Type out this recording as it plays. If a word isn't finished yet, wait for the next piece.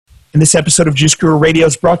And this episode of Juice Guru Radio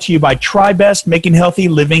is brought to you by TriBest, making healthy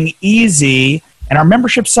living easy, and our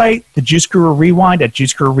membership site, the Juice Guru Rewind at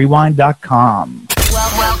juicegururewind.com.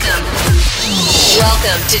 Welcome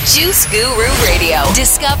to Juice Guru Radio.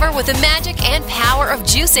 Discover what the magic and power of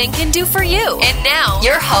juicing can do for you. And now,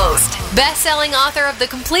 your host, best-selling author of The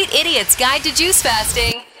Complete Idiot's Guide to Juice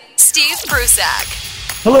Fasting, Steve Prusak.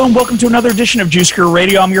 Hello and welcome to another edition of Juice Guru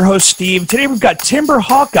Radio. I'm your host, Steve. Today we've got Timber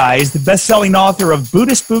Hawkeye, the best-selling author of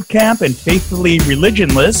Buddhist Boot Camp and Faithfully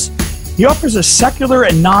Religionless. He offers a secular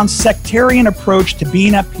and non-sectarian approach to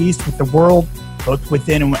being at peace with the world, both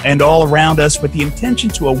within and all around us, with the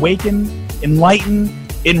intention to awaken, enlighten,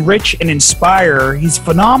 enrich, and inspire. He's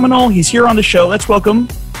phenomenal. He's here on the show. Let's welcome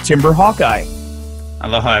Timber Hawkeye.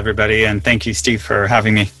 Aloha, everybody, and thank you, Steve, for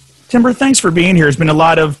having me. Timber, thanks for being here. There's been a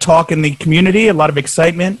lot of talk in the community, a lot of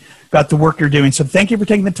excitement about the work you're doing. So thank you for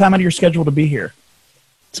taking the time out of your schedule to be here.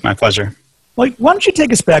 It's my pleasure. Well, why don't you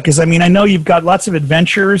take us back? Because, I know you've got lots of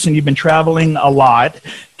adventures and you've been traveling a lot.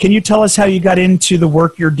 Can you tell us how you got into the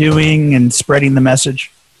work you're doing and spreading the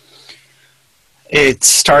message? It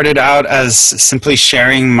started out as simply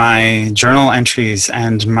sharing my journal entries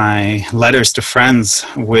and my letters to friends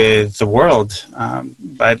with the world.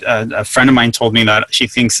 But a friend of mine told me that she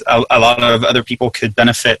thinks a lot of other people could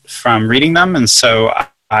benefit from reading them. And so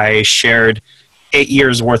I shared 8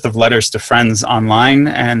 years worth of letters to friends online,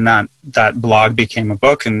 and that blog became a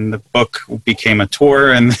book, and the book became a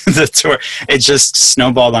tour, and the tour, it just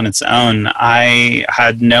snowballed on its own. I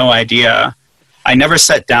had no idea. I never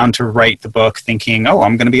sat down to write the book thinking, oh,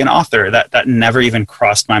 I'm going to be an author. That never even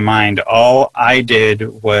crossed my mind. All I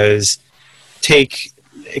did was take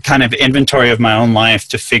a kind of inventory of my own life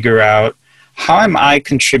to figure out, how am I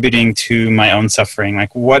contributing to my own suffering?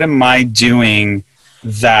 Like, what am I doing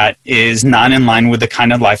that is not in line with the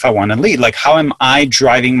kind of life I want to lead? Like, how am I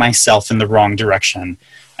driving myself in the wrong direction?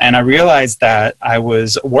 And I realized that I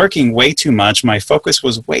was working way too much. My focus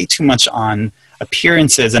was way too much on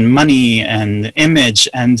appearances and money and image,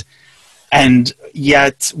 and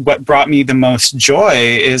yet what brought me the most joy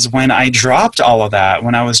is when I dropped all of that,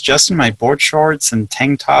 when I was just in my board shorts and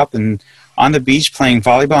tank top and on the beach playing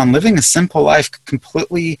volleyball and living a simple life,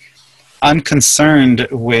 completely unconcerned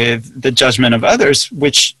with the judgment of others,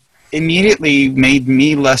 which immediately made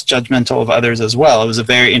me less judgmental of others as well. It was a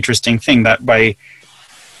very interesting thing that by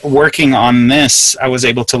working on this, I was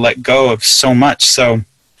able to let go of so much. So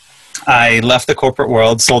I left the corporate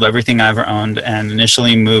world, sold everything I ever owned, and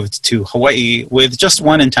initially moved to Hawaii with just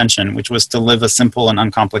one intention, which was to live a simple and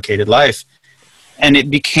uncomplicated life. And it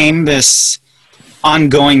became this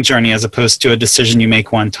ongoing journey as opposed to a decision you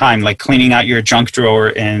make one time, like cleaning out your junk drawer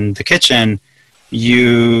in the kitchen.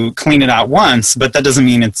 You clean it out once, but that doesn't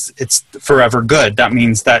mean it's forever good. That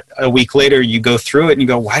means that a week later you go through it and you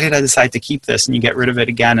go, why did I decide to keep this? And you get rid of it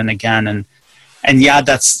again and again. And yeah,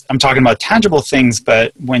 I'm talking about tangible things,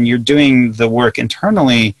 but when you're doing the work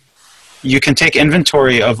internally, you can take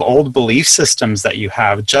inventory of old belief systems that you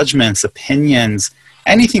have, judgments, opinions,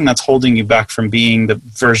 anything that's holding you back from being the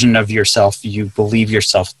version of yourself you believe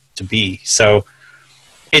yourself to be. So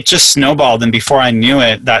it just snowballed, and before I knew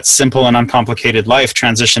it, that simple and uncomplicated life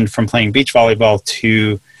transitioned from playing beach volleyball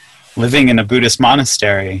to living in a Buddhist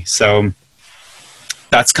monastery. So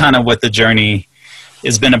that's kind of what the journey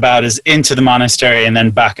has been about, is into the monastery and then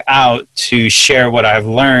back out to share what I've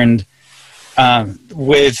learned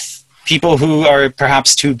with people who are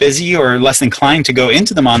perhaps too busy or less inclined to go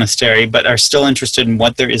into the monastery, but are still interested in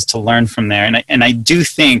what there is to learn from there. And I do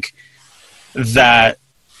think that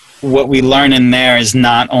what we learn in there is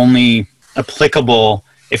not only applicable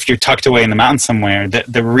if you're tucked away in the mountains somewhere.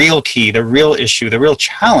 The real key, the real issue, the real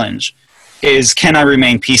challenge is, can I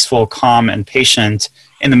remain peaceful, calm, and patient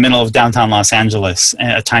in the middle of downtown Los Angeles,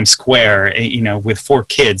 at Times Square, with 4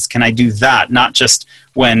 kids? Can I do that? Not just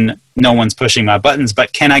when no one's pushing my buttons,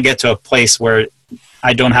 but can I get to a place where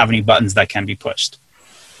I don't have any buttons that can be pushed?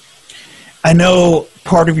 I know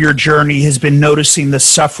part of your journey has been noticing the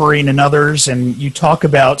suffering in others, and you talk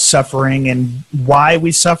about suffering and why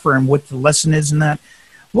we suffer and what the lesson is in that.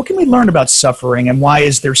 What can we learn about suffering, and why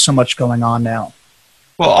is there so much going on now?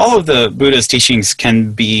 Well, all of the Buddha's teachings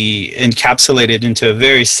can be encapsulated into a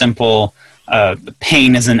very simple,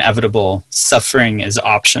 pain is inevitable, suffering is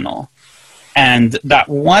optional. And that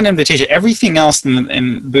one invitation, everything else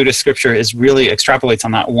in Buddhist scripture is really extrapolates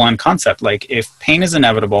on that one concept. Like, if pain is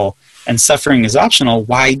inevitable and suffering is optional,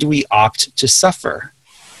 why do we opt to suffer?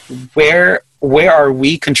 Where are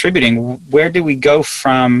we contributing? Where do we go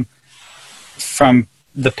from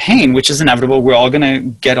the pain, which is inevitable? We're all going to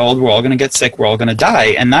get old, we're all going to get sick, we're all going to die,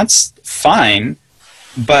 and that's fine.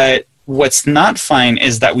 But what's not fine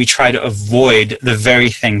is that we try to avoid the very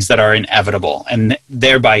things that are inevitable, and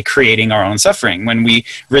thereby creating our own suffering. When we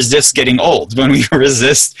resist getting old, when we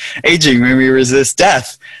resist aging, when we resist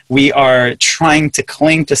death, we are trying to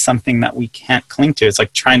cling to something that we can't cling to. It's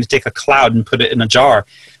like trying to take a cloud and put it in a jar.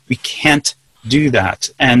 We can't do that.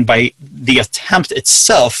 And by the attempt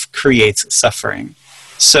itself creates suffering.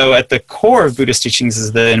 So at the core of Buddhist teachings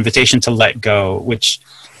is the invitation to let go, which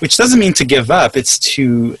doesn't mean to give up. It's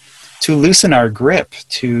to loosen our grip,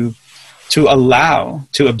 to allow,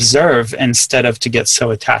 to observe, instead of to get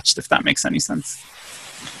so attached, if that makes any sense.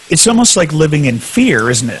 It's almost like living in fear,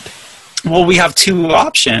 isn't it? Well, we have two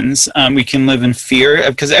options. We can live in fear,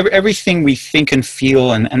 because everything we think and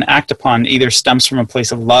feel and act upon either stems from a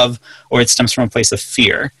place of love or it stems from a place of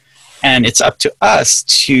fear. And it's up to us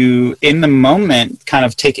to, in the moment, kind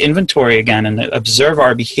of take inventory again and observe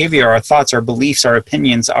our behavior, our thoughts, our beliefs, our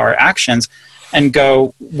opinions, our actions, and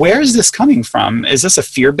go, where is this coming from? Is this a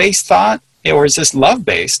fear-based thought, or is this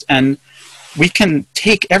love-based? And we can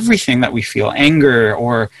take everything that we feel, anger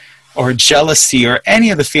or jealousy or any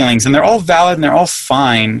of the feelings, and they're all valid and they're all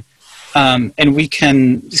fine, and we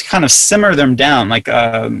can just kind of simmer them down, like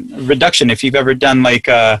reduction. If you've ever done like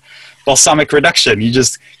balsamic reduction, you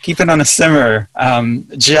just keep it on a simmer,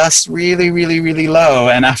 just really, really, really low,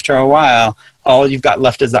 and after a while, all you've got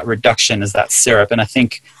left is that reduction, is that syrup. And I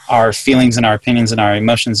think our feelings and our opinions and our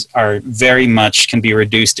emotions are very much can be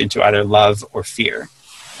reduced into either love or fear.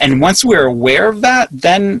 And once we're aware of that,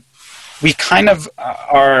 then we kind of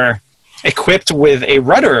are equipped with a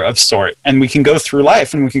rudder of sort, and we can go through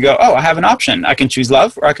life and we can go, oh, I have an option. I can choose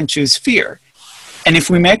love or I can choose fear. And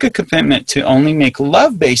if we make a commitment to only make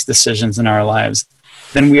love-based decisions in our lives,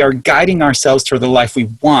 then we are guiding ourselves toward the life we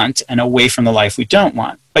want and away from the life we don't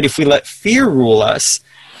want. But if we let fear rule us,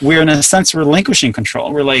 we're in a sense relinquishing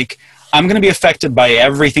control. We're like, I'm going to be affected by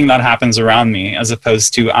everything that happens around me, as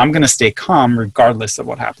opposed to I'm going to stay calm regardless of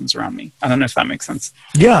what happens around me. I don't know if that makes sense.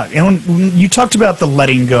 Yeah, and when you talked about the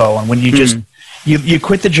letting go, and when you just you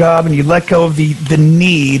quit the job and you let go of the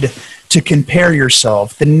need to compare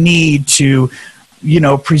yourself, the need to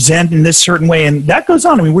present in this certain way, and that goes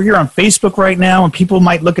on. I mean, we're here on Facebook right now, and people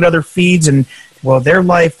might look at other feeds and, well, their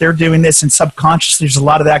life, they're doing this, and subconsciously there's a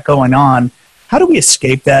lot of that going on. How do we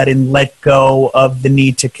escape that and let go of the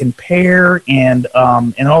need to compare and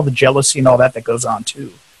all the jealousy and all that goes on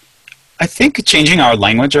too? I think changing our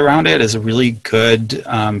language around it is a really good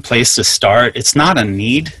place to start. It's not a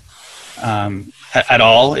need at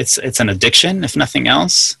all. It's an addiction, if nothing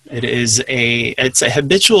else. It's a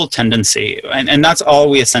habitual tendency, and that's all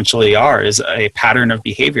we essentially are, is a pattern of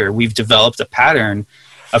behavior. We've developed a pattern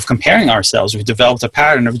of comparing ourselves. We've developed a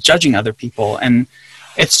pattern of judging other people, and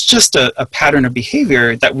it's just a pattern of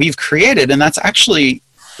behavior that we've created, and that's actually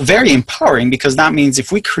very empowering, because that means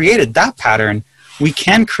if we created that pattern, we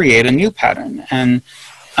can create a new pattern. And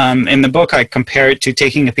in the book, I compare it to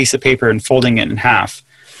taking a piece of paper and folding it in half.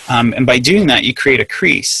 And by doing that, you create a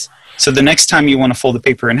crease. So the next time you want to fold the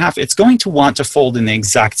paper in half, it's going to want to fold in the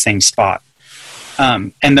exact same spot.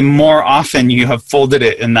 And the more often you have folded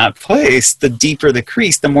it in that place, the deeper the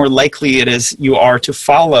crease, the more likely it is you are to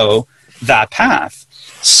follow that path.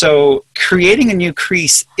 So creating a new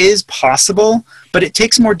crease is possible, but it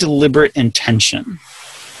takes more deliberate intention.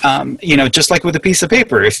 Just like with a piece of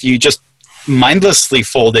paper, if you just mindlessly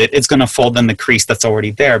fold it, it's going to fold in the crease that's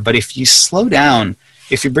already there. But if you slow down,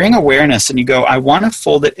 if you bring awareness and you go, I want to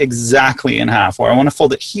fold it exactly in half, or I want to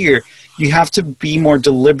fold it here, you have to be more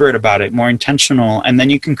deliberate about it, more intentional, and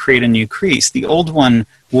then you can create a new crease. The old one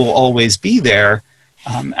will always be there.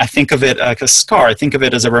 I think of it like a scar. I think of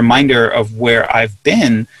it as a reminder of where I've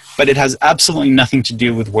been, but it has absolutely nothing to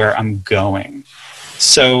do with where I'm going.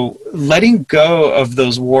 So letting go of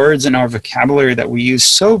those words in our vocabulary that we use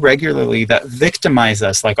so regularly that victimize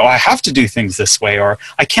us, like, oh, I have to do things this way, or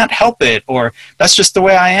I can't help it, or that's just the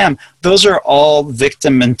way I am. Those are all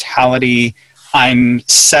victim mentality. I'm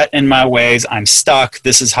set in my ways. I'm stuck.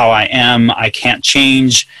 This is how I am. I can't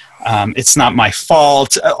change. It's not my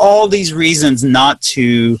fault. All these reasons not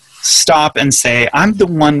to stop and say, I'm the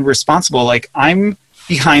one responsible. Like, I'm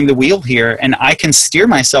behind the wheel here, and I can steer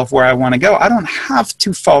myself where I want to go. I don't have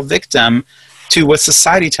to fall victim to what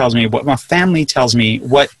society tells me, what my family tells me,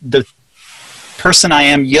 what the person I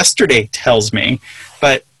am yesterday tells me.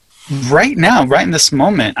 But right now, right in this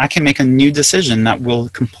moment, I can make a new decision that will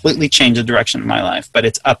completely change the direction of my life. But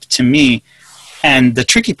it's up to me. And the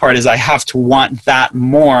tricky part is I have to want that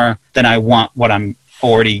more than I want what I'm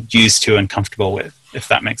already used to and comfortable with. if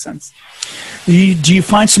that makes sense. Do you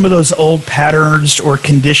find some of those old patterns or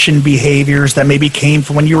conditioned behaviors that maybe came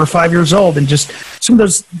from when you were 5 years old, and just some of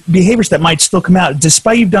those behaviors that might still come out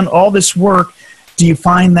despite you've done all this work? Do you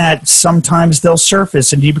find that sometimes they'll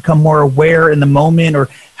surface, and do you become more aware in the moment, or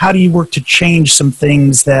how do you work to change some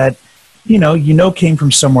things that you know came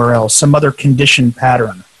from somewhere else, some other conditioned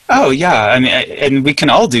pattern? Oh, yeah. I mean, and we can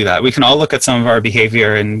all do that. We can all look at some of our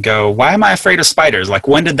behavior and go, why am I afraid of spiders? Like,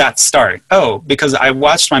 when did that start? Oh, because I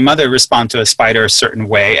watched my mother respond to a spider a certain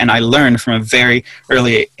way, and I learned from a very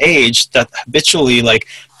early age that habitually, like,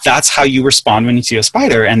 that's how you respond when you see a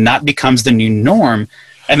spider, and that becomes the new norm.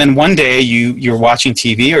 And then one day you're watching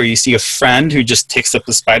TV, or you see a friend who just takes up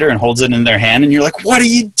the spider and holds it in their hand, and you're like, what are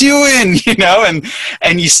you doing?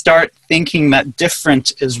 And you start thinking that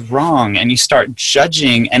different is wrong, and you start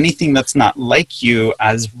judging anything that's not like you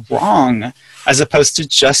as wrong, as opposed to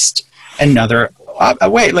just another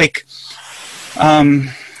way. Like,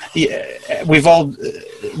 we've all,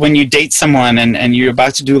 when you date someone and you're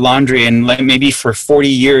about to do laundry, and like maybe for 40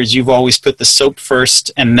 years you've always put the soap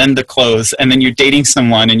first and then the clothes, and then you're dating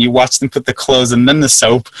someone and you watch them put the clothes and then the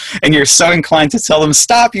soap, and you're so inclined to tell them,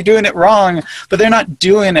 stop, you're doing it wrong, but they're not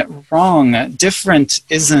doing it wrong. Different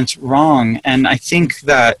isn't wrong. And I think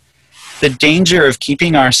that the danger of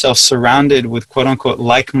keeping ourselves surrounded with quote-unquote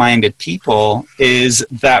like-minded people is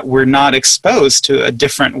that we're not exposed to a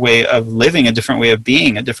different way of living, a different way of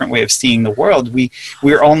being, a different way of seeing the world.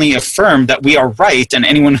 We're only affirmed that we are right, and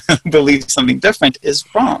anyone who believes something different is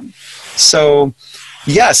wrong. So,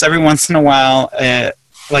 yes, every once in a while,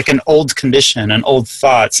 like an old condition, an old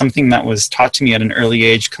thought, something that was taught to me at an early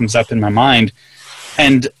age comes up in my mind,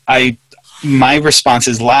 and my response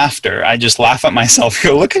is laughter. I just laugh at myself.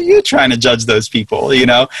 Go, look at you trying to judge those people,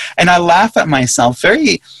 And I laugh at myself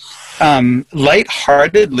very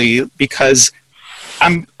lightheartedly, because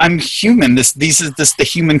I'm human. This is the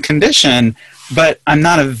human condition, but I'm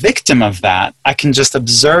not a victim of that. I can just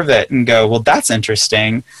observe it and go, well, that's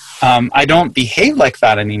interesting. I don't behave like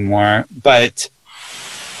that anymore, but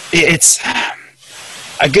it's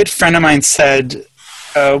a good friend of mine said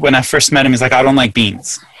when I first met him, he's like, I don't like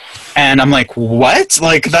beans. And I'm like, what?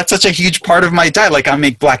 Like, that's such a huge part of my diet. Like, I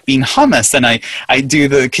make black bean hummus, and I do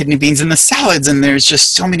the kidney beans in the salads, and there's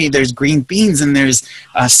just so many. There's green beans, and there's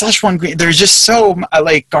Szechuan green. There's just so,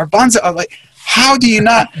 like, garbanzo. I'm like, how do you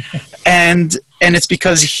not? And it's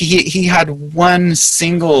because he had one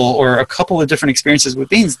single or a couple of different experiences with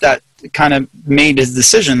beans that kind of made his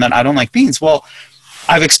decision that I don't like beans. Well,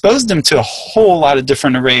 I've exposed him to a whole lot of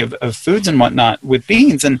different array of foods and whatnot with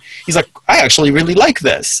beans, and he's like, I actually really like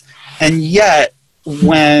this. And yet,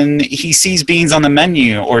 when he sees beans on the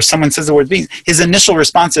menu or someone says the word beans, his initial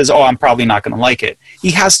response is, oh, I'm probably not going to like it. He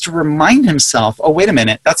has to remind himself, oh, wait a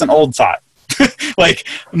minute, that's an old thought. Like,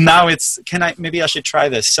 now it's, maybe I should try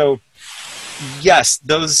this. So, yes,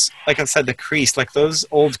 those, like I said, the crease, like those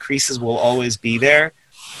old creases will always be there,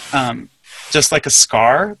 just like a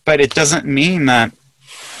scar, but it doesn't mean that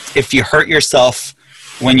if you hurt yourself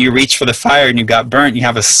when you reach for the fire and you got burnt, you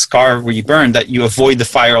have a scar where you burned, that you avoid the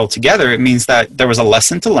fire altogether. It means that there was a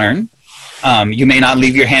lesson to learn. You may not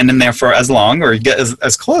leave your hand in there for as long or get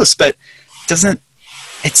as close, but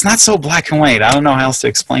it's not so black and white. I don't know how else to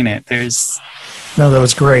explain it. No, that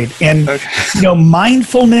was great. And, okay.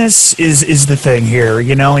 Mindfulness is the thing here,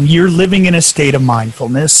 and you're living in a state of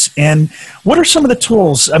mindfulness. And what are some of the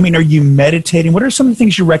tools? I mean, are you meditating? What are some of the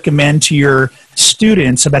things you recommend to your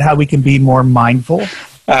students about how we can be more mindful?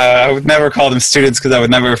 I would never call them students, because I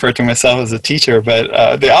would never refer to myself as a teacher,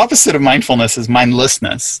 but the opposite of mindfulness is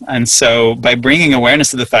mindlessness. And so by bringing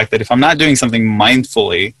awareness to the fact that if I'm not doing something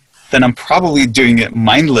mindfully, then I'm probably doing it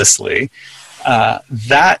mindlessly.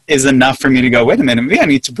 That is enough for me to go, wait a minute, maybe I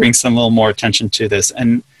need to bring some little more attention to this.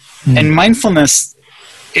 And mindfulness,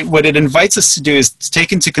 what it invites us to do is to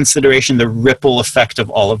take into consideration the ripple effect of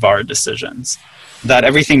all of our decisions. That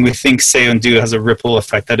everything we think, say, and do has a ripple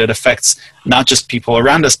effect, that it affects not just people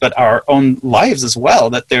around us, but our own lives as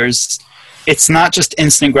well. That it's not just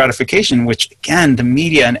instant gratification, which, again, the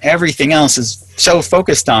media and everything else is so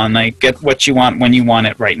focused on, like, get what you want when you want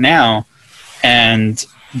it right now. And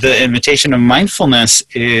the invitation of mindfulness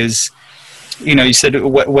is, you said,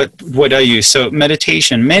 what are you? So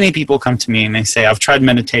meditation, many people come to me and they say, I've tried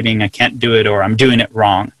meditating, I can't do it, or I'm doing it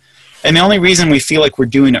wrong. And the only reason we feel like we're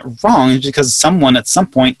doing it wrong is because someone at some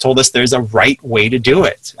point told us there's a right way to do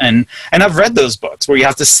it. And I've read those books where you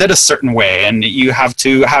have to sit a certain way, and you have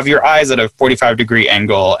to have your eyes at a 45-degree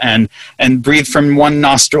angle, and breathe from one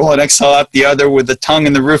nostril and exhale out the other with the tongue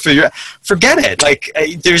in the roof of your... Forget it. Like,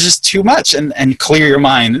 there's just too much, and clear your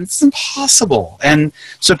mind. It's impossible. And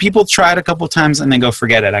so people try it a couple of times and they go,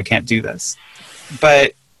 forget it, I can't do this.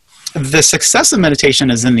 But the success of meditation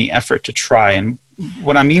is in the effort to try. And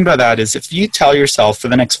what I mean by that is if you tell yourself for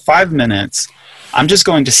the next 5 minutes, I'm just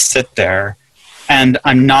going to sit there and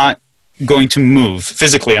I'm not going to move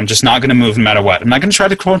physically. I'm just not going to move no matter what. I'm not going to try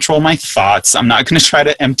to control my thoughts. I'm not going to try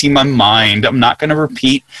to empty my mind. I'm not going to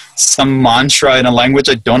repeat some mantra in a language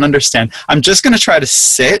I don't understand. I'm just going to try to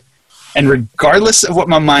sit, and regardless of what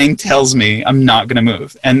my mind tells me, I'm not going to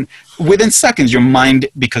move. And within seconds, your mind,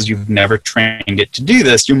 because you've never trained it to do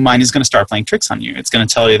this, your mind is going to start playing tricks on you. It's going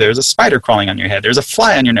to tell you there's a spider crawling on your head, there's a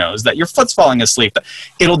fly on your nose, that your foot's falling asleep.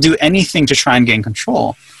 It'll do anything to try and gain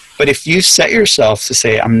control. But if you set yourself to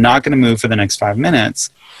say, I'm not going to move for the next 5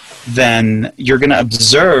 minutes, then you're going to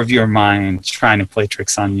observe your mind trying to play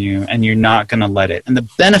tricks on you, and you're not going to let it. And the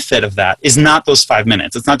benefit of that is not those 5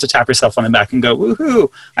 minutes. It's not to tap yourself on the back and go,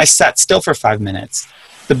 woohoo, I sat still for 5 minutes.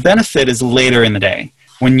 The benefit is later in the day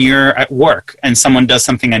when you're at work and someone does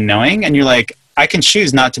something annoying and you're like, I can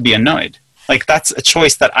choose not to be annoyed. Like, that's a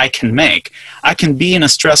choice that I can make. I can be in a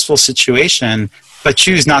stressful situation, but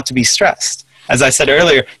choose not to be stressed. As I said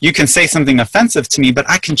earlier, you can say something offensive to me, but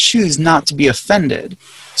I can choose not to be offended.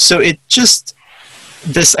 So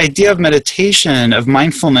this idea of meditation, of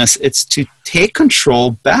mindfulness, it's to take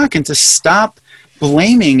control back and to stop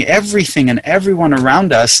blaming everything and everyone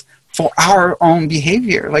around us for our own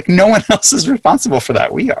behavior. Like, no one else is responsible for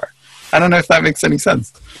that. We are. I don't know if that makes any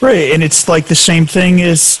sense. Right, and it's like the same thing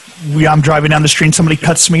as I'm driving down the street and somebody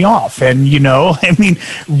cuts me off. And, I mean,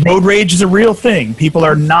 road rage is a real thing. People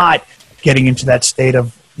are not getting into that state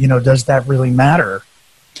of, does that really matter?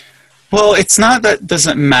 Well, it's not that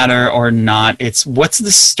doesn't matter or not. It's what's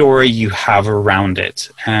the story you have around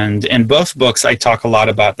it. And in both books, I talk a lot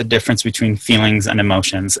about the difference between feelings and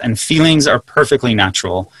emotions. And feelings are perfectly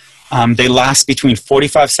natural. They last between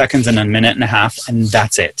 45 seconds and a minute and a half, and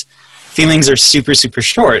that's it. Feelings are super, super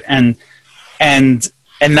short. And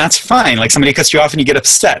that's fine. Like, somebody cuts you off and you get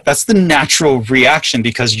upset. That's the natural reaction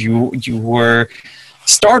because you were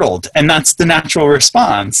startled, and that's the natural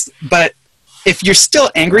response. But if you're still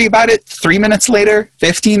angry about it 3 minutes later,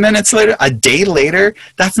 15 minutes later, a day later,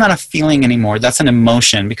 that's not a feeling anymore. That's an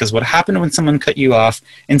emotion, because what happened when someone cut you off,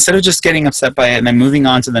 instead of just getting upset by it and then moving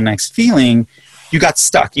on to the next feeling, you got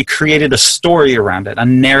stuck. You created a story around it, a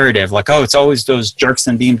narrative, like, oh, it's always those jerks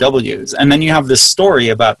in BMWs. And then you have this story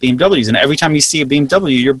about BMWs, and every time you see a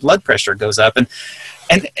BMW, your blood pressure goes up. And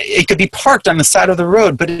it could be parked on the side of the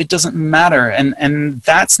road, but it doesn't matter. And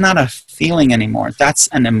that's not a feeling anymore. That's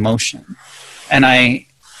an emotion. And I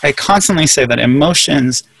constantly say that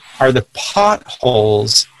emotions are the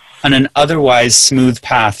potholes on an otherwise smooth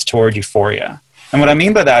path toward euphoria. And what I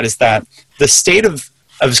mean by that is that the state of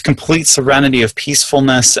complete serenity, of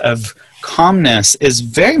peacefulness, of calmness is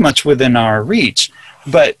very much within our reach.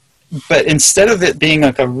 But instead of it being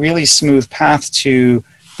like a really smooth path to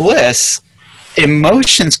bliss,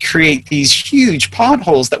 emotions create these huge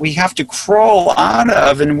potholes that we have to crawl out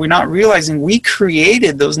of, and we're not realizing we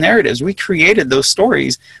created those narratives. We created those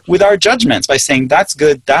stories with our judgments by saying that's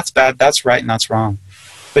good, that's bad, that's right, and that's wrong.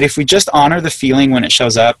 But if we just honor the feeling when it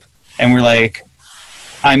shows up, and we're like,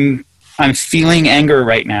 I'm feeling anger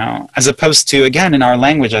right now, as opposed to, again, in our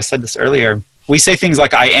language, I said this earlier, we say things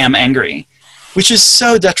like, I am angry, which is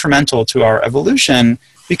so detrimental to our evolution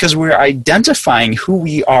because we're identifying who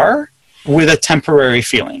we are with a temporary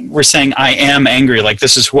feeling. We're saying, I am angry, like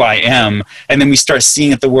this is who I am. And then we start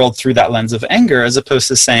seeing the world through that lens of anger, as opposed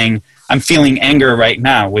to saying, I'm feeling anger right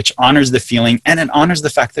now, which honors the feeling, and it honors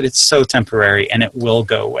the fact that it's so temporary and it will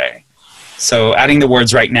go away. So adding the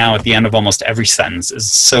words right now at the end of almost every sentence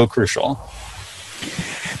is so crucial.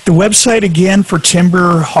 The website, again, for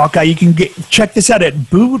Timber Hawkeye, you can check this out at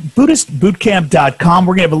BuddhistBootcamp.com.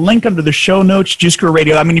 We're going to have a link under the show notes, Juice Guru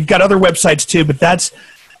Radio. I mean, you've got other websites too, but that's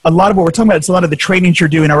a lot of what we're talking about. It's a lot of the trainings you're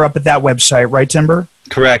doing are up at that website, right, Timber?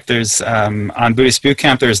 Correct. There's on Buddhist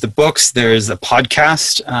Bootcamp, there's the books, there's a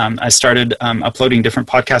podcast. I started uploading different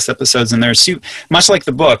podcast episodes, and there's much like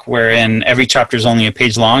the book, wherein every chapter is only a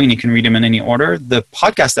page long and you can read them in any order. The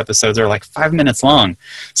podcast episodes are like 5 minutes long.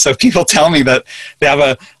 So people tell me that they have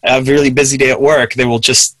a really busy day at work. They will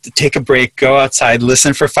just take a break, go outside,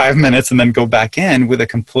 listen for 5 minutes, and then go back in with a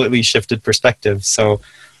completely shifted perspective. So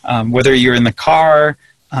whether you're in the car,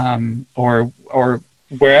 or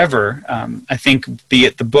wherever, I think, be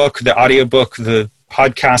it the book, the audiobook, the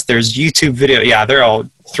podcast, there's YouTube video. Yeah, they're all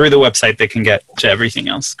through the website. They can get to everything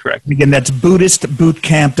else. Correct. Again, that's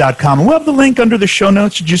BuddhistBootcamp.com. And we'll have the link under the show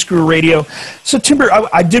notes, Juice Guru Radio. So, Timber,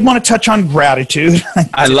 I did want to touch on gratitude.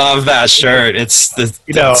 I love that shirt. It's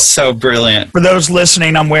so brilliant. For those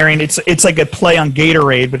listening, I'm wearing, it's like a play on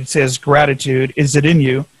Gatorade, but it says, gratitude, is it in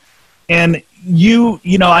you? And,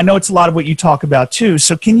 I know it's a lot of what you talk about too.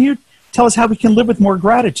 So can you tell us how we can live with more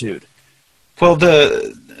gratitude? Well,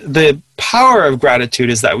 the power of gratitude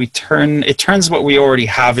is that it turns what we already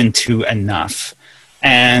have into enough.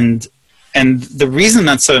 And the reason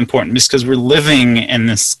that's so important is because we're living in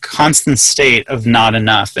this constant state of not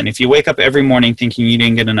enough. And if you wake up every morning thinking you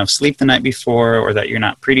didn't get enough sleep the night before, or that you're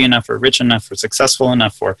not pretty enough or rich enough or successful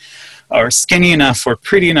enough or skinny enough or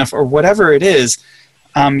pretty enough or whatever it is,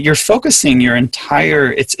 you're focusing your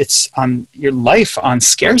entire it's on your life on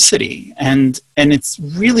scarcity, and it's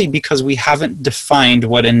really because we haven't defined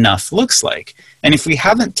what enough looks like. And if we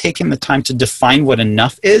haven't taken the time to define what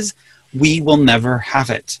enough is, we will never have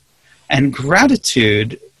it. And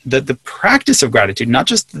gratitude, the practice of gratitude, not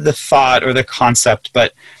just the thought or the concept,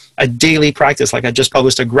 but a daily practice. Like I just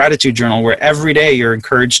published a gratitude journal where every day you're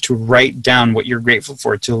encouraged to write down what you're grateful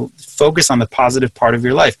for, to focus on the positive part of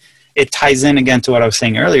your life. It ties in again to what I was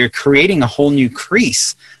saying earlier, creating a whole new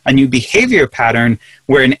crease, a new behavior pattern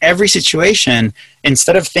where in every situation,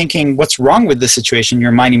 instead of thinking what's wrong with this situation,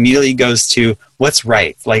 your mind immediately goes to what's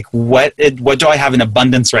right. Like what do I have in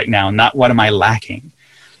abundance right now, not what am I lacking?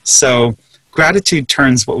 So gratitude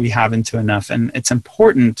turns what we have into enough, and it's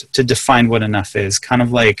important to define what enough is. Kind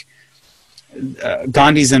of like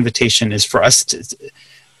Gandhi's invitation is for us to,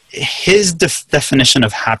 his definition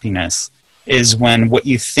of happiness is when what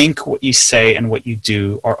you think, what you say, and what you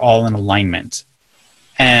do are all in alignment.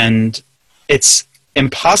 And it's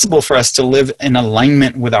impossible for us to live in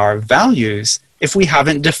alignment with our values if we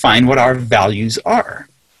haven't defined what our values are.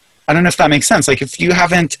 I don't know if that makes sense. Like if you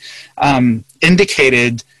haven't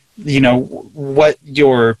indicated, what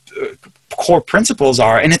your core principles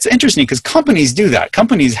are. And it's interesting because companies do that.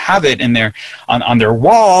 Companies have it in their on their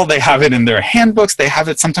wall. They have it in their handbooks. They have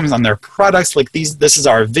it sometimes on their products. Like this is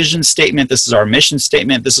our vision statement. This is our mission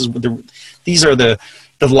statement. These are the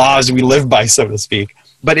laws we live by, so to speak.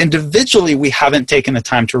 But individually, we haven't taken the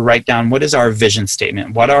time to write down what is our vision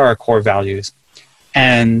statement. What are our core values?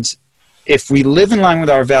 And if we live in line with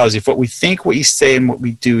our values, if what we think, what you say, and what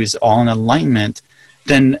we do is all in alignment,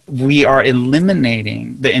 then we are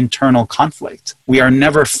eliminating the internal conflict. We are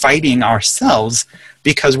never fighting ourselves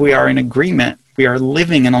because we are in agreement. We are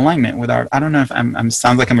living in alignment with our, I don't know if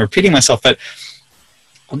sounds like I'm repeating myself, but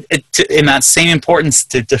in that same importance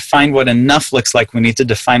to define what enough looks like, we need to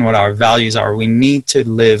define what our values are. We need to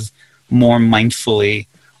live more mindfully,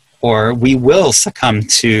 or we will succumb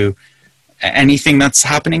to anything that's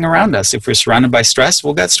happening around us. If we're surrounded by stress,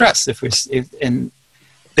 we'll get stressed. And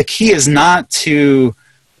the key is not to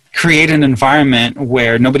create an environment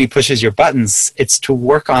where nobody pushes your buttons. It's to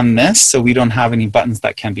work on this so we don't have any buttons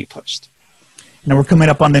that can be pushed. Now we're coming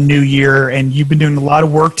up on the new year, and you've been doing a lot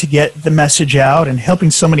of work to get the message out and helping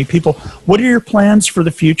so many people. What are your plans for the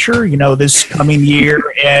future, this coming year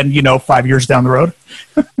and, 5 years down the road?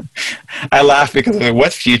 I laugh because of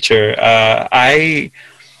what future?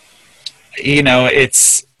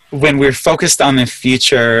 It's when we're focused on the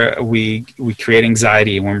future, we create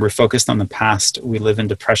anxiety. When we're focused on the past, we live in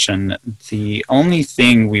depression. The only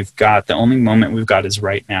thing we've got, the only moment we've got is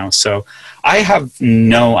right now. So I have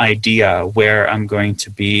no idea where I'm going to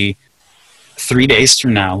be 3 days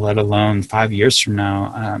from now, let alone 5 years from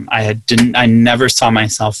now. I never saw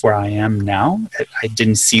myself where I am now. I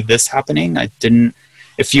didn't see this happening.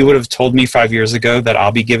 If you would have told me 5 years ago that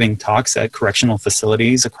I'll be giving talks at correctional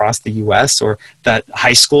facilities across the US, or that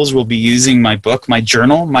high schools will be using my book, my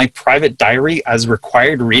journal, my private diary as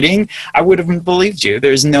required reading, I would have believed you.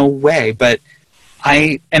 There's no way. But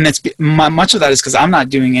much of that is because I'm not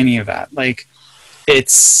doing any of that.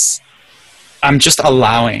 I'm just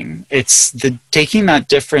allowing. It's taking that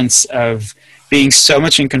difference of being so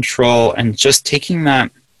much in control and just taking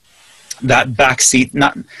that backseat,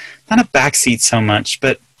 not a backseat so much,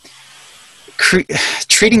 but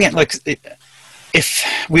treating it like if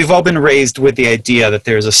we've all been raised with the idea that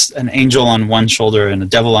there's an angel on one shoulder and a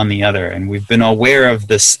devil on the other, and we've been aware of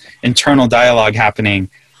this internal dialogue happening.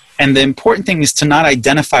 And the important thing is to not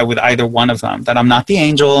identify with either one of them, that I'm not the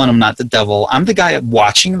angel and I'm not the devil. I'm the guy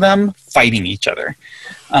watching them fighting each other.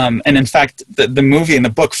 And in fact, the movie and the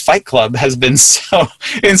book Fight Club has been so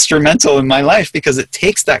instrumental in my life because it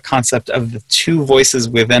takes that concept of the two voices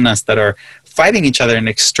within us that are fighting each other and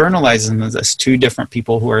externalizes them as two different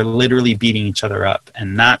people who are literally beating each other up.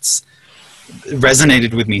 And that's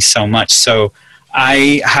resonated with me so much. So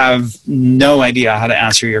I have no idea how to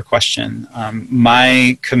answer your question.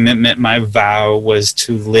 My commitment, my vow was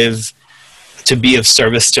to live to be of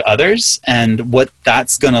service to others. And what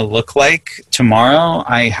that's going to look like tomorrow,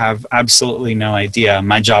 I have absolutely no idea.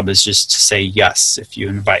 My job is just to say yes. If you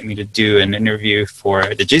invite me to do an interview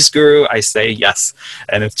for the Juice Guru, I say yes.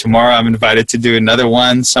 And if tomorrow I'm invited to do another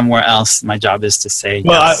one somewhere else, my job is to say yes.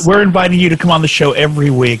 Well, we're inviting you to come on the show every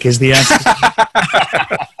week is the answer.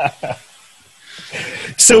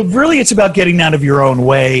 So really it's about getting out of your own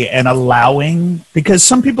way and allowing, because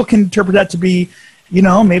some people can interpret that to be,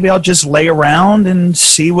 maybe I'll just lay around and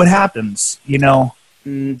see what happens,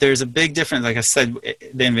 There's a big difference. Like I said,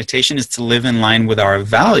 the invitation is to live in line with our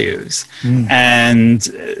values. And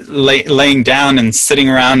laying down and sitting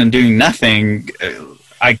around and doing nothing,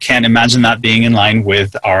 I can't imagine that being in line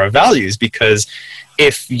with our values, because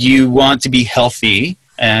if you want to be healthy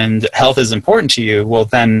and health is important to you, well,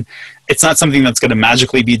 then it's not something that's going to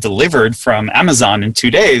magically be delivered from Amazon in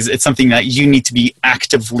 2 days. It's something that you need to be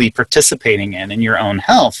actively participating in your own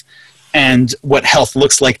health. And what health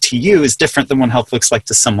looks like to you is different than what health looks like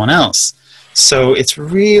to someone else. So it's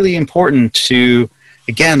really important to,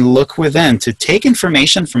 again, look within, to take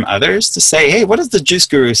information from others, to say, hey, what does the Juice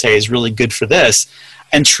Guru say is really good for this?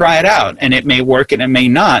 And try it out. And it may work and it may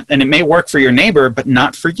not. And it may work for your neighbor, but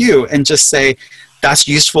not for you. And just say, that's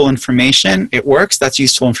useful information. It works. That's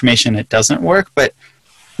useful information. It doesn't work. But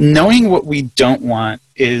knowing what we don't want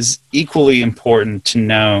is equally important to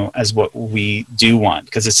know as what we do want,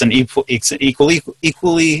 because it's an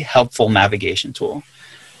equally helpful navigation tool.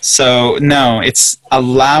 So no, it's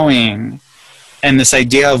allowing, and this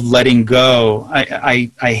idea of letting go,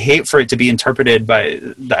 I hate for it to be interpreted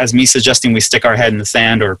as me suggesting we stick our head in the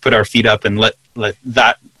sand or put our feet up and let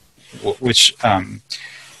that which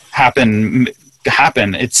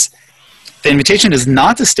happen. It's, the invitation is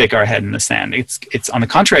not to stick our head in the sand. It's on the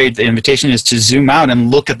contrary, the invitation is to zoom out and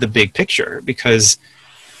look at the big picture. Because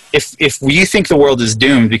if you think the world is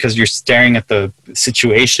doomed because you're staring at the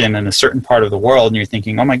situation in a certain part of the world and you're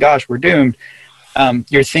thinking, oh my gosh, we're doomed,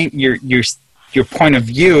 your point of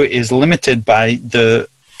view is limited by the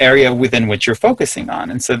area within which you're focusing on.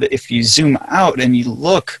 And so that if you zoom out and you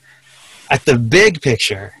look at the big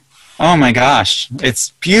picture, oh my gosh, it's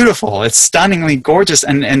beautiful. It's stunningly gorgeous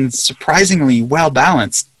and surprisingly well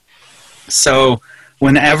balanced. So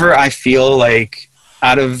whenever I feel like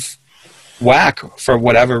out of whack for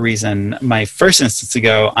whatever reason, my first instinct to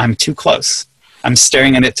go, I'm too close. I'm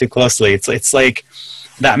staring at it too closely. It's like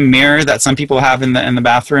that mirror that some people have in the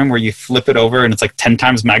bathroom where you flip it over and it's like 10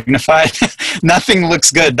 times magnified. Nothing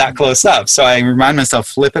looks good that close up. So I remind myself,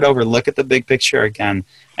 flip it over, look at the big picture again.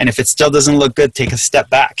 And if it still doesn't look good, take a step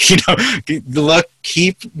back.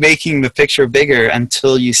 Keep making the picture bigger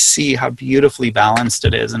until you see how beautifully balanced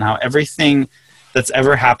it is and how everything that's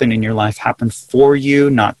ever happened in your life happened for you,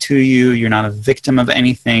 not to you. You're not a victim of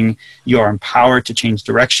anything. You are empowered to change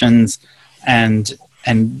directions and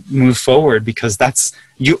move forward, because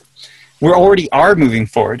we already are moving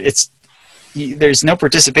forward. There's no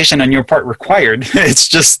participation on your part required. It's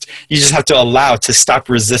just, you just have to allow, to stop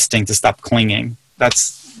resisting, to stop clinging.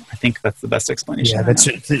 I think that's the best explanation. Yeah,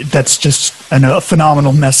 that's just a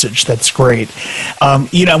phenomenal message. That's great.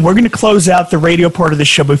 We're going to close out the radio part of the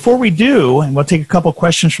show. Before we do, and we'll take a couple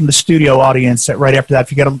questions from the studio audience right after that,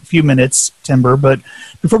 if you got a few minutes, Timber. But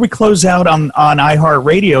before we close out on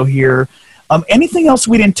iHeartRadio here, anything else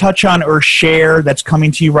we didn't touch on or share that's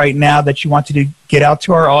coming to you right now that you wanted to get out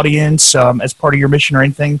to our audience as part of your mission, or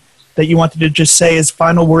anything that you wanted to just say as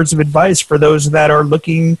final words of advice for those that are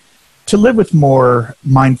looking to live with more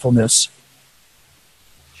mindfulness?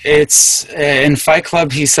 It's in Fight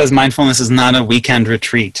Club, he says mindfulness is not a weekend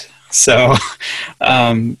retreat. So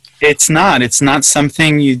it's not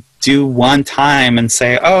something you do one time and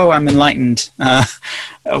say, oh, I'm enlightened.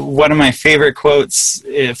 One of my favorite quotes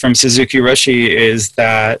from Suzuki Roshi is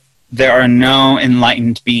that there are no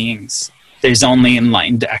enlightened beings. There's only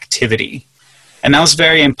enlightened activity. And that was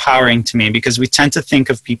very empowering to me, because we tend to think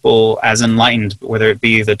of people as enlightened, whether it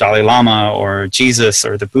be the Dalai Lama or Jesus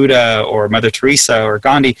or the Buddha or Mother Teresa or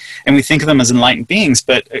Gandhi, and we think of them as enlightened beings.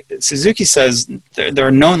 But Suzuki says there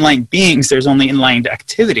are no enlightened beings, there's only enlightened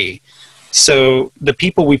activity. So the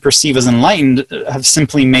people we perceive as enlightened have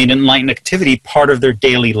simply made enlightened activity part of their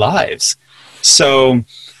daily lives. So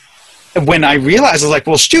when I realized, I was like,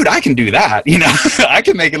 well, shoot, I can do that. I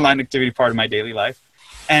can make enlightened activity part of my daily life.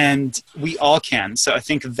 And we all can. So I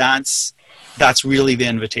think that's really the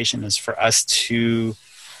invitation, is for us to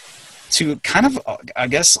kind of, I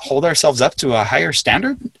guess, hold ourselves up to a higher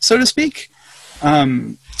standard, so to speak,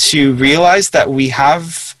 to realize that we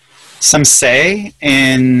have some say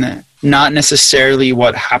in not necessarily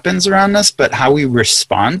what happens around us, but how we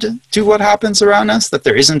respond to what happens around us, that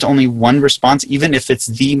there isn't only one response, even if it's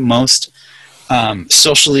the most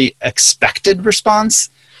socially expected response.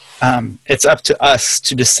 It's up to us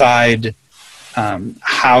to decide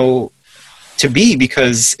how to be,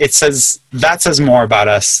 because that says more about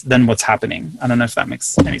us than what's happening. I don't know if that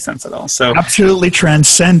makes any sense at all. So absolutely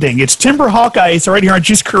transcending. It's Timber Hawkeye. It's right here on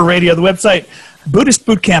Juice Crew Radio, the website,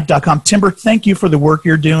 BuddhistBootCamp.com. Timber, thank you for the work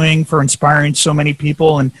you're doing, for inspiring so many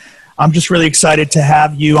people, and I'm just really excited to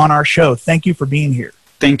have you on our show. Thank you for being here.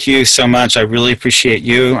 Thank you so much. I really appreciate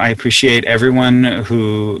you. I appreciate everyone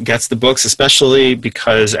who gets the books, especially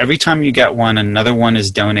because every time you get one, another one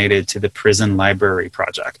is donated to the Prison Library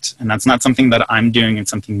Project. And that's not something that I'm doing,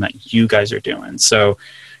 it's something that you guys are doing. So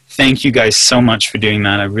thank you guys so much for doing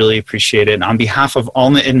that. I really appreciate it. And on behalf of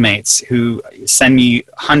all the inmates who send me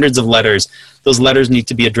hundreds of letters, those letters need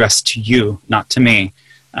to be addressed to you, not to me.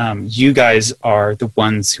 You guys are the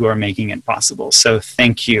ones who are making it possible. So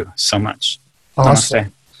thank you so much. Awesome.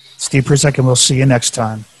 Namaste. Steve Prussack, and we'll see you next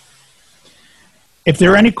time. If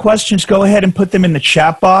there are any questions, go ahead and put them in the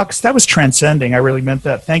chat box. That was transcending. I really meant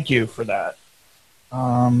that. Thank you for that.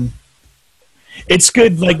 It's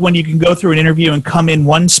good, like, when you can go through an interview and come in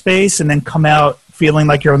one space and then come out feeling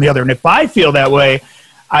like you're on the other. And if I feel that way,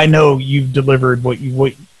 I know you've delivered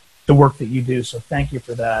the work that you do. So thank you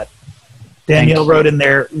for that. Danielle wrote in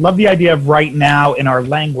there, love the idea of right now in our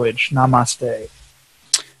language. Namaste.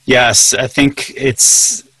 Yes, I think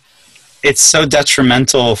it's so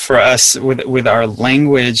detrimental for us with our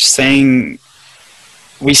language,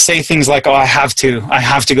 we say things like, oh, I have to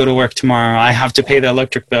go to work tomorrow. I have to pay the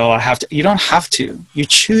electric bill. You don't have to. You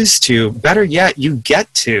choose to. Better yet, you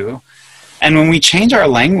get to. And when we change our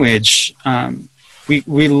language,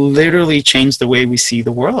 we literally change the way we see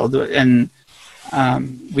the world. And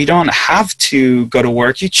we don't have to go to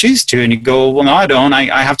work. You choose to, and you go, well, no, I don't.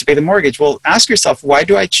 I have to pay the mortgage. Well, ask yourself, why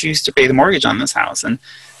do I choose to pay the mortgage on this house?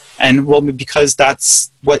 And well, because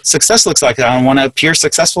that's what success looks like. I want to appear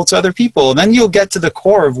successful to other people. Then you'll get to the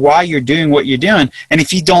core of why you're doing what you're doing. And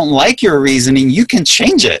if you don't like your reasoning, you can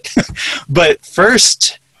change it. But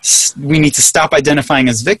first, we need to stop identifying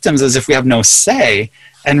as victims as if we have no say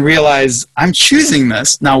and realize, I'm choosing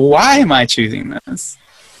this. Now, why am I choosing this?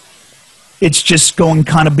 It's just going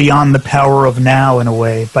kind of beyond the power of now in a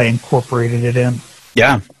way by incorporating it in.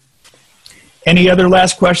 Yeah. Any other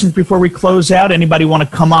last questions before we close out? Anybody want to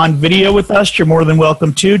come on video with us? You're more than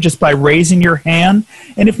welcome to, just by raising your hand.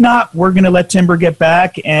 And if not, we're going to let Timber get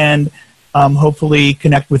back and hopefully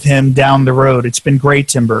connect with him down the road. It's been great,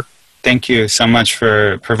 Timber. Thank you so much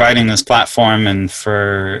for providing this platform and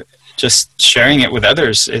for just sharing it with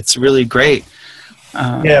others. It's really great.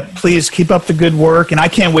 Yeah, please keep up the good work. And I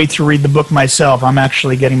can't wait to read the book myself. I'm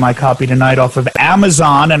actually getting my copy tonight off of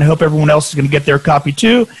Amazon, and I hope everyone else is going to get their copy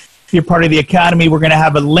too. If you're part of the Academy, we're going to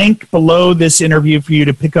have a link below this interview for you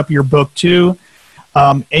to pick up your book too.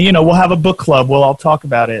 And, we'll have a book club. We'll all talk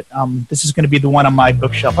about it. This is going to be the one on my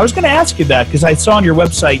bookshelf. I was going to ask you that because I saw on your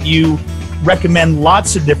website you recommend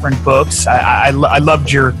lots of different books. I loved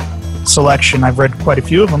your selection. I've read quite a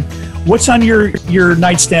few of them. What's on your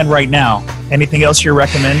nightstand right now? Anything else you're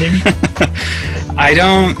recommending? I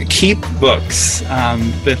don't keep books.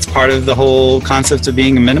 That's part of the whole concept of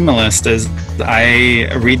being a minimalist, is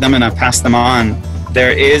I read them and I pass them on.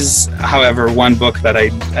 There is, however, one book that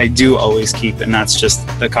I do always keep, and that's just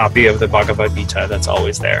the copy of the Bhagavad Gita that's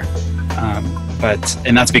always there.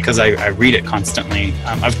 And that's because I read it constantly.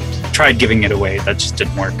 I've tried giving it away. That just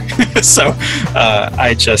didn't work. So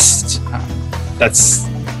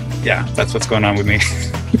that's what's going on with me.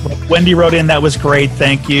 Wendy wrote in, that was great,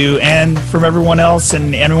 thank you. And from everyone else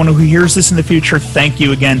and anyone who hears this in the future, thank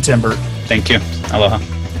you again, Timber. Thank you. Aloha.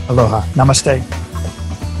 Aloha. Namaste.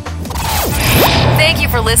 Thank you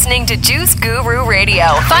for listening to Juice Guru Radio.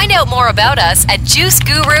 Find out more about us at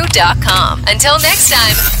juiceguru.com. Until next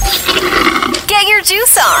time, get your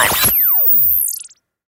juice on.